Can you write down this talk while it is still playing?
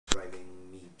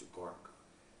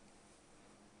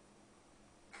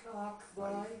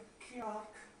boy,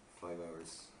 clock. 5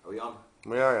 hours. Are we on?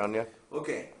 We are on, yeah.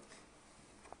 Okay.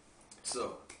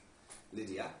 So,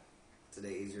 Lydia,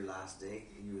 today is your last day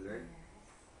in Uller.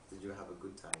 Did you have a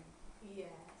good time? Yes.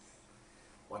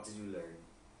 What did you learn?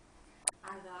 A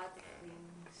lot of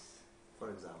things. For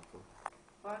example?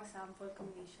 For example,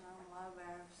 conditional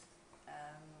verbs.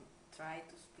 Try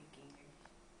to speak English.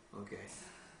 Okay.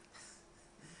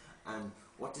 And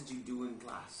what did you do in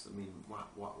class? I mean,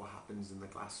 what happens in the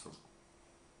classroom?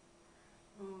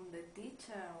 The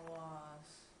teacher was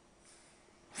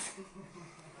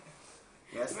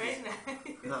Yes. very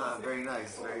nice. Very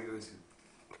nice. Very good.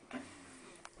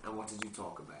 And what did you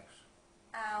talk about?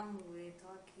 We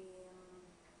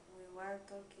were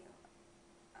talking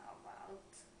about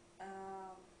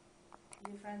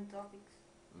different topics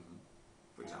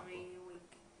For example? every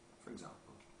week. For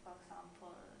example? For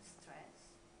example, stress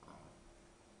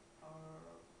Uh-huh.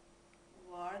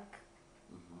 or work.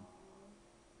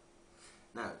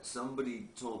 Now, somebody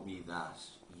told me that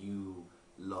you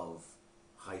love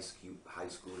high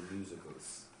school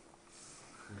musicals.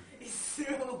 It's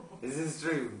true. Is this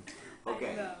true?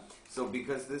 Okay. I know. So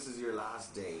because this is your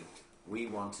last day, we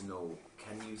want to know,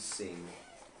 can you sing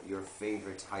your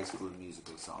favorite high school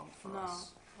musical song for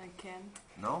us? I can't.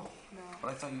 No? No. But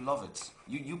I thought you love it.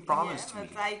 You promised yeah, me.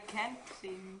 but I can't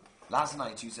sing. Last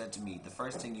night you said to me, the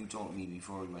first thing you told me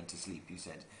before we went to sleep, you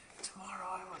said, tomorrow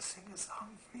I will sing a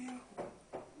song for you.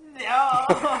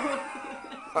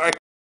 No.